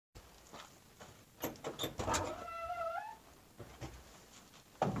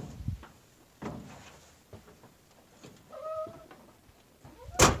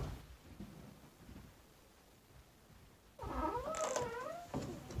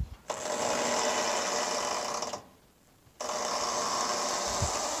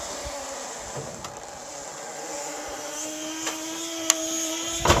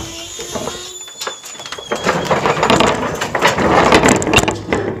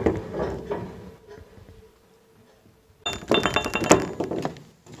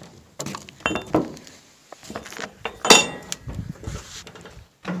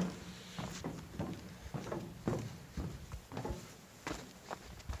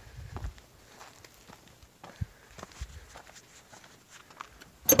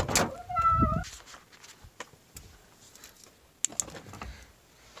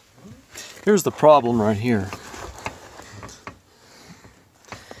Here's the problem right here.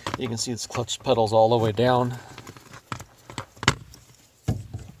 You can see its clutch pedals all the way down.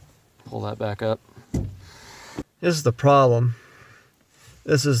 Pull that back up. This is the problem.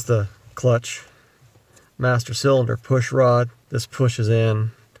 This is the clutch master cylinder push rod. This pushes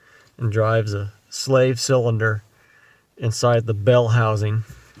in and drives a slave cylinder inside the bell housing.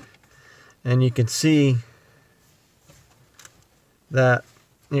 And you can see that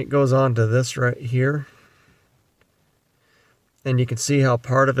it goes on to this right here. And you can see how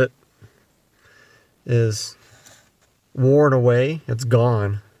part of it is worn away. It's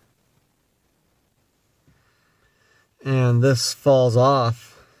gone. And this falls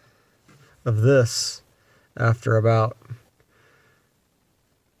off of this after about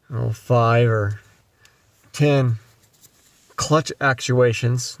 5 or 10 clutch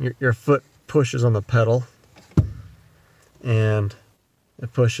actuations. Your foot pushes on the pedal and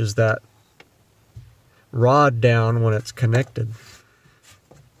it pushes that rod down when it's connected.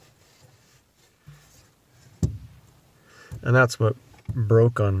 And that's what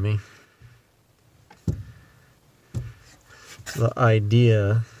broke on me. The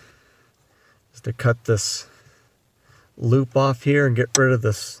idea is to cut this loop off here and get rid of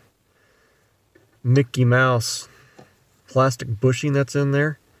this Mickey Mouse plastic bushing that's in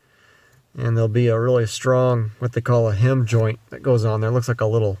there. And there'll be a really strong, what they call a hem joint that goes on there. It looks like a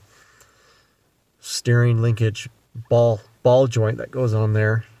little steering linkage ball joint that goes on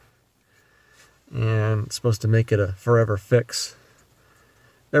there. And it's supposed to make it a forever fix.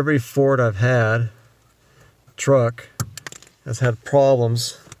 Every Ford I've had, truck, has had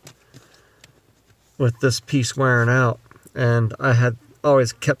problems with this piece wearing out, and I had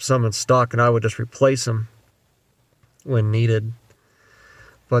always kept some in stock and I would just replace them when needed.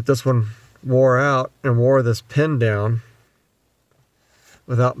 But this one wore out and wore this pin down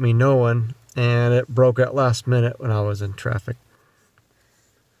without me knowing, and it broke at last minute when I was in traffic.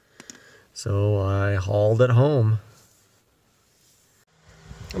 So I hauled it home.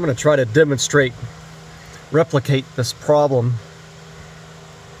 I'm going to try to replicate this problem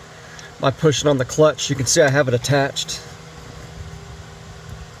by pushing on the clutch. You can see I have it attached.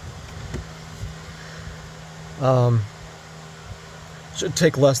 Should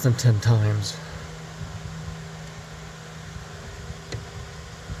take less than 10 times.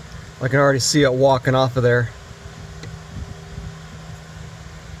 I can already see it walking off of there.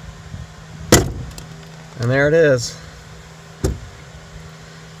 And there it is.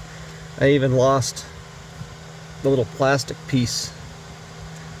 I even lost the little plastic piece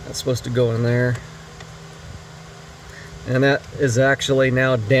that's supposed to go in there. And that is actually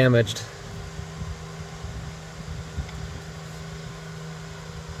now damaged.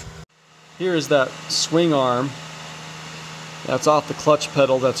 Here is that swing arm that's off the clutch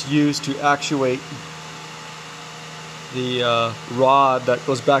pedal that's used to actuate the rod that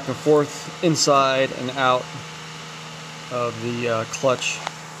goes back and forth inside and out of the clutch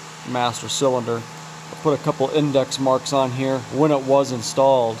master cylinder. I put a couple index marks on here when it was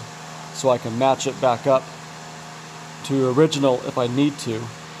installed so I can match it back up to original if I need to.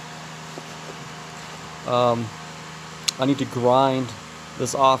 I need to grind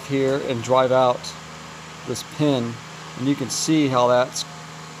this off here and drive out this pin, and you can see how that's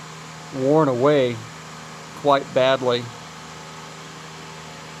worn away quite badly.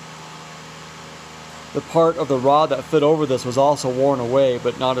 The part of the rod that fit over this was also worn away,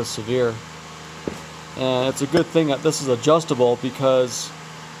 but not as severe. And it's a good thing that this is adjustable, because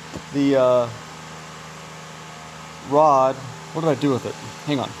the rod, what did I do with it?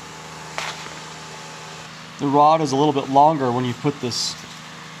 Hang on. The rod is a little bit longer when you put this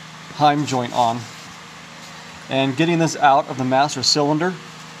heim joint on. And getting this out of the master cylinder,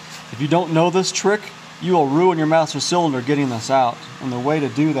 if you don't know this trick, you will ruin your master cylinder getting this out. And the way to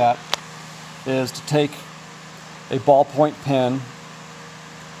do that is to take a ballpoint pen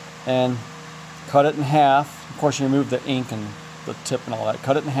and cut it in half. Of course, you remove the ink and the tip and all that.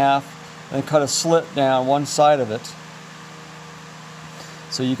 Cut it in half, and then cut a slit down one side of it,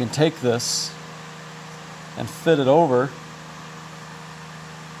 so you can take this and fit it over.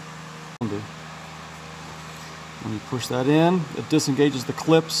 When you push that in, it disengages the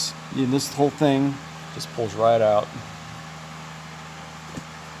clips, and this whole thing just pulls right out.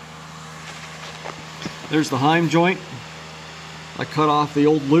 There's the heim joint. I cut off the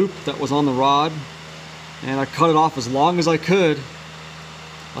old loop that was on the rod, and I cut it off as long as I could.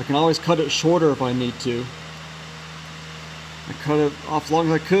 I can always cut it shorter if I need to. I cut it off as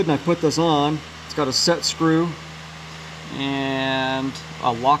long as I could, and I put this on. It's got a set screw, and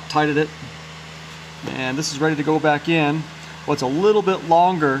I Loctited it, and this is ready to go back in. What's a little bit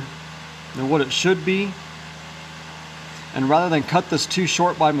longer than what it should be. And rather than cut this too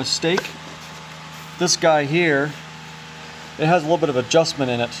short by mistake, this guy here, it has a little bit of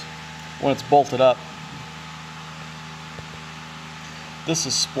adjustment in it when it's bolted up. This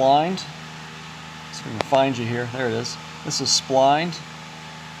is splined. So we can find you here. There it is. This is splined.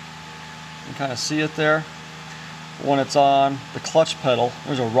 You can kind of see it there. When it's on the clutch pedal,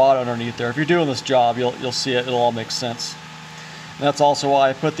 there's a rod underneath there. If you're doing this job, you'll see it. It'll all make sense. And that's also why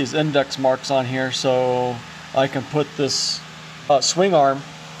I put these index marks on here, so I can put this swing arm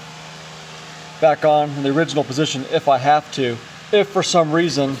back on in the original position if I have to, if for some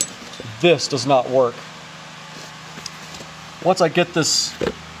reason this does not work. Once I get this,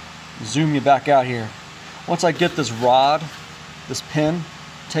 zoom you back out here. Once I get this rod, this pin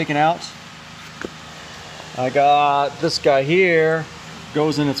taken out, I got this guy here,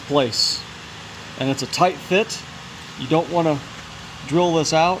 goes in its place. And it's a tight fit. You don't want to drill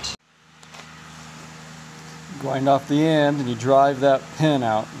this out. Grind off the end and you drive that pin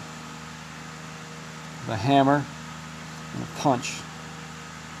out. The hammer and a punch.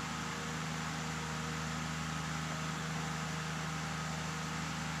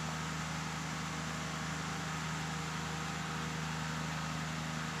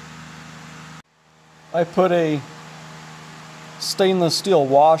 I put a stainless steel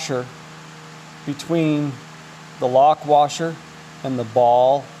washer between the lock washer and the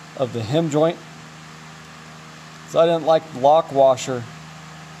ball of the hem joint. So I didn't like the lock washer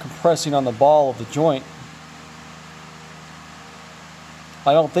compressing on the ball of the joint.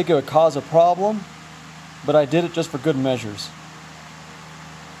 I don't think it would cause a problem, but I did it just for good measures.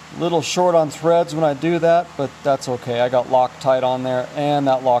 A little short on threads when I do that, but that's okay. I got Loctite on there and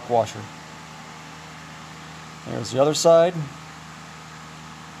that lock washer. There's the other side.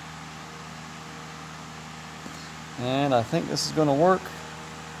 And I think this is going to work.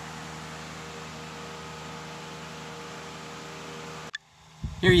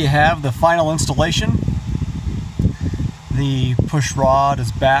 Here you have the final installation. The push rod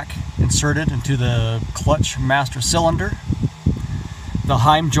is back inserted into the clutch master cylinder. The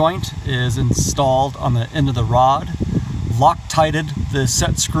heim joint is installed on the end of the rod. Loctited the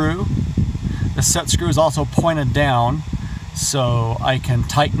set screw. The set screw is also pointed down so I can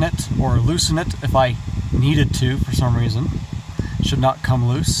tighten it or loosen it if I needed to for some reason. It should not come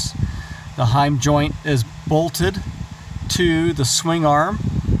loose. The heim joint is bolted to the swing arm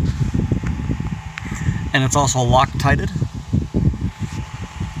and it's also Loctited.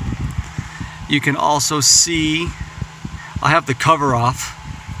 You can also see I have the cover off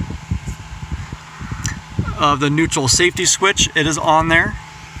of the neutral safety switch. It is on there.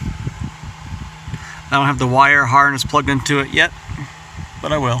 I don't have the wire harness plugged into it yet,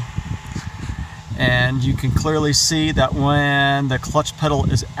 but I will. And you can clearly see that when the clutch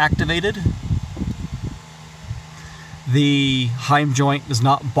pedal is activated, the heim joint does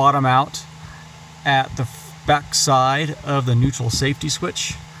not bottom out at the back side of the neutral safety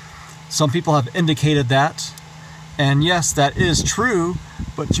switch. Some people have indicated that, and yes, that is true,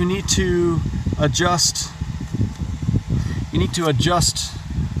 but you need to adjust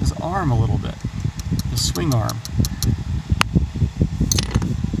this arm a little bit. The swing arm.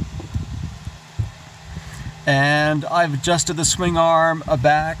 And I've adjusted the swing arm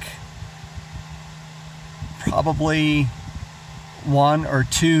back probably 1 or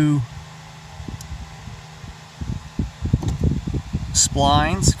 2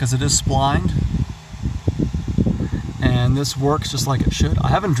 splines, because it is splined. And this works just like it should. I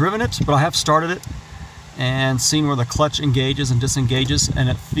haven't driven it, but I have started it and seen where the clutch engages and disengages, and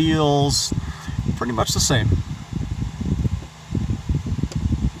it feels pretty much the same.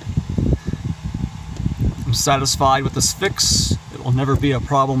 I'm satisfied with this fix. It will never be a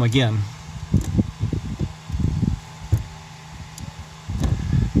problem again.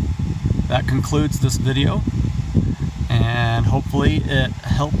 That concludes this video, and hopefully it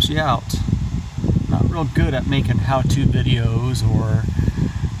helps you out. Not real good at making how-to videos or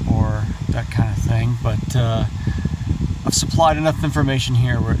that kind of thing, but I've supplied enough information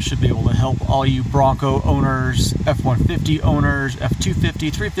here where it should be able to help all you Bronco owners, F150 owners,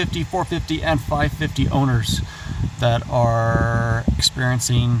 F250, 350, 450, and 550 owners that are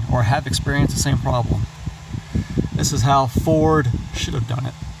experiencing or have experienced the same problem. This is how Ford should have done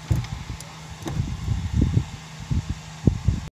it.